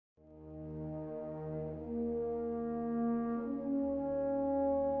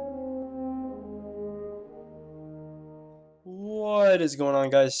What is going on,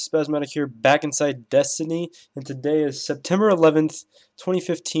 guys? Spasmatic here, back inside Destiny, and today is September 11th,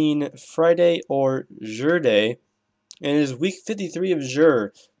 2015, Friday or Jour Day, and it is week 53 of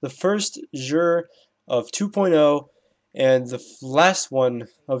Jour, the first Jour of 2.0, and the last one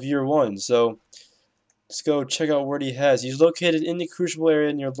of year 1. So let's go check out what he has. He's located in the Crucible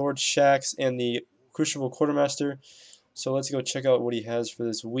area near Lord Shaxx and the Crucible Quartermaster. So let's go check out what he has for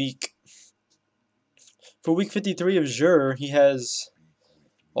this week. For week 53 of Jour, he has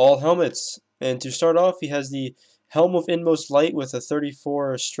all helmets. And to start off, he has the Helm of Inmost Light with a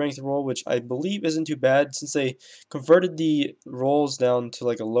 34 strength roll, which I believe isn't too bad since they converted the rolls down to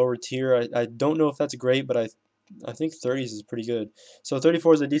like a lower tier. I don't know if that's great, but I think 30s is pretty good. So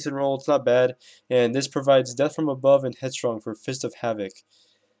 34 is a decent roll, it's not bad. And this provides Death from Above and Headstrong for Fist of Havoc.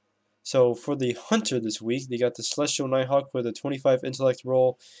 So for the Hunter this week, they got the Celestial Nighthawk with a 25 intellect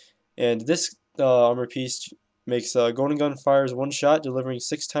roll. And this armor piece makes Golden Gun fires one shot, delivering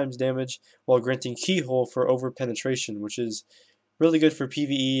 6 times damage while granting Keyhole for over penetration, which is really good for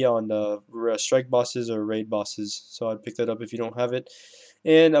PvE on strike bosses or raid bosses. So I'd pick that up if you don't have it.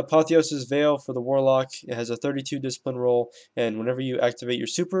 And Apotheosis Veil for the Warlock. It has a 32 discipline roll, and whenever you activate your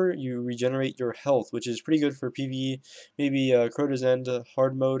super, you regenerate your health, which is pretty good for PvE. Maybe Crota's End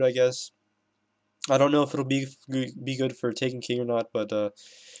hard mode, I guess. I don't know if it'll be good for Taken King or not, but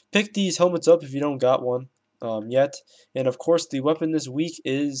pick these helmets up if you don't got one yet. And of course, the weapon this week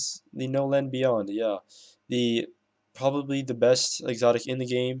is the No Land Beyond. Yeah, probably the best exotic in the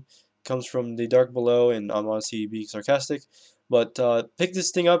game comes from the Dark Below, and I'm honestly being sarcastic. But pick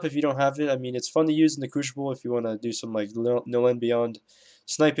this thing up if you don't have it. I mean, it's fun to use in the Crucible if you want to do some like No Land Beyond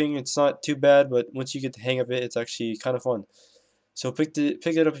sniping. It's not too bad, but once you get the hang of it, it's actually kind of fun. So pick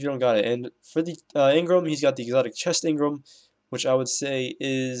it up if you don't got it. And for the Ingram, he's got the exotic chest Ingram, which I would say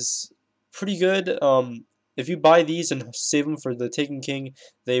is pretty good. If you buy these and save them for the Taken King,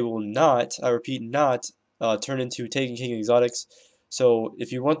 they will not, I repeat, not turn into Taken King exotics. So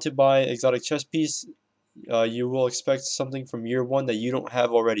if you want to buy exotic chest piece, you will expect something from year 1 that you don't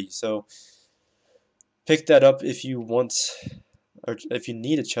have already. So pick that up if you want, or if you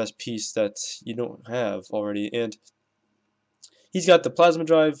need a chest piece that you don't have already. And he's got the Plasma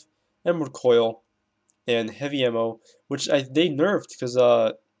Drive, Emerald Coil, and Heavy Ammo, which they nerfed because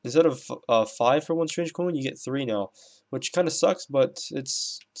instead of 5 for 1 Strange Coin, you get 3 now, which kind of sucks, but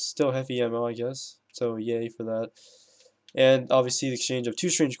it's still Heavy Ammo, I guess. So yay for that. And obviously the exchange of 2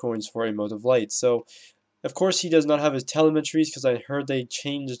 Strange Coins for a Mode of Light. So of course he does not have his telemetries because I heard they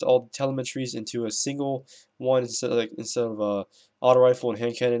changed all the telemetries into a single one instead of auto rifle and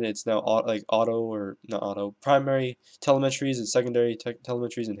hand cannon. It's now primary telemetries and secondary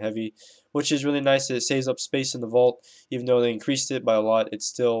telemetries and heavy, which is really nice. It saves up space in the vault. Even though they increased it by a lot, it's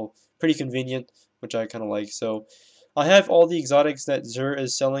still pretty convenient, which I kind of like. So I have all the exotics that Xur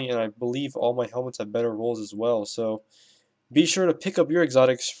is selling, and I believe all my helmets have better rolls as well. So be sure to pick up your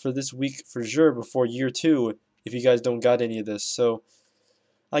exotics for this week for sure before year 2 if you guys don't got any of this. So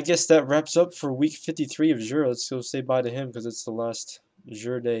I guess that wraps up for week 53 of Jour. Let's go say bye to him because it's the last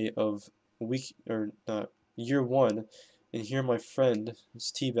Jour day of year 1. And here my friend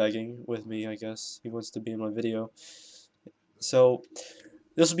is teabagging with me, I guess. He wants to be in my video. So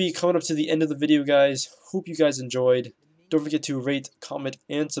this will be coming up to the end of the video, guys. Hope you guys enjoyed. Don't forget to rate, comment,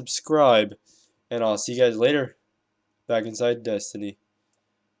 and subscribe. And I'll see you guys later. Back inside Destiny.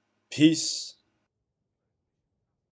 Peace.